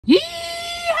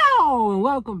Hello and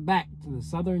welcome back to the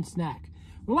Southern Snack.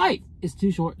 Life is too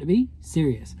short to be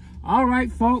serious. All right,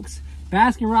 folks,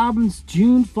 Baskin Robbins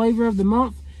June flavor of the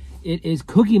month. It is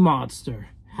Cookie Monster.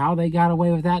 How they got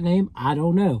away with that name, I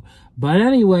don't know. But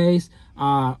anyways,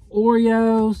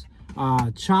 Oreos,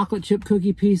 chocolate chip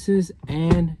cookie pieces,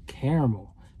 and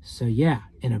caramel. So yeah,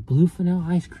 and a blue vanilla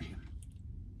ice cream.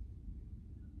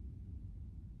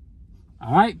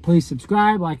 All right, please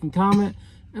subscribe, like, and comment.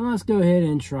 And let's go ahead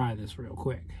and try this real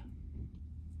quick.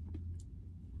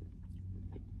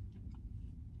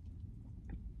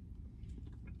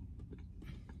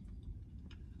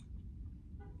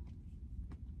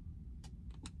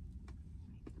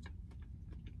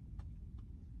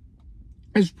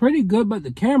 It's pretty good, but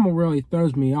the caramel really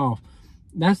throws me off.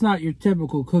 That's not your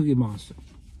typical Cookie Monster.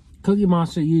 Cookie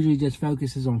Monster usually just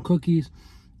focuses on cookies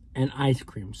and ice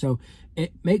cream. So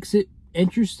it makes it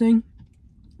interesting.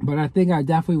 But I think I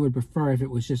definitely would prefer if it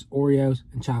was just Oreos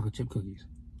and chocolate chip cookies.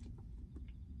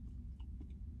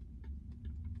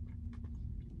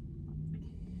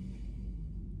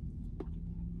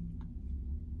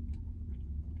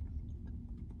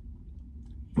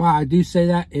 While I do say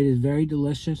that, it is very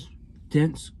delicious,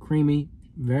 dense, creamy,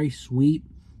 very sweet,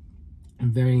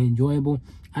 and very enjoyable.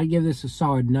 I give this a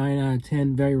solid 9 out of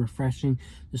 10. Very refreshing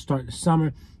to start the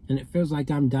summer. And it feels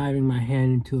like I'm diving my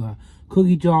hand into a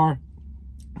cookie jar,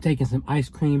 taking some ice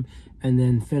cream, and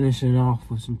then finishing it off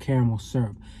with some caramel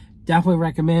syrup. Definitely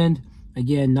recommend.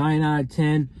 Again, 9 out of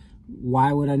 10.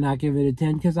 Why would I not give it a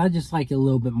 10? Because I just like it a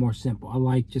little bit more simple. I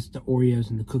like just the Oreos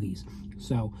and the cookies.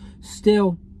 So,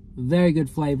 still, very good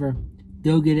flavor.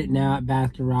 Go get it now at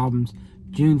Baskin Robbins.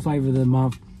 June flavor of the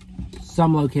month.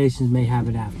 Some locations may have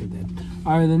it after then.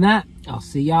 Other than that, I'll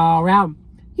see y'all around.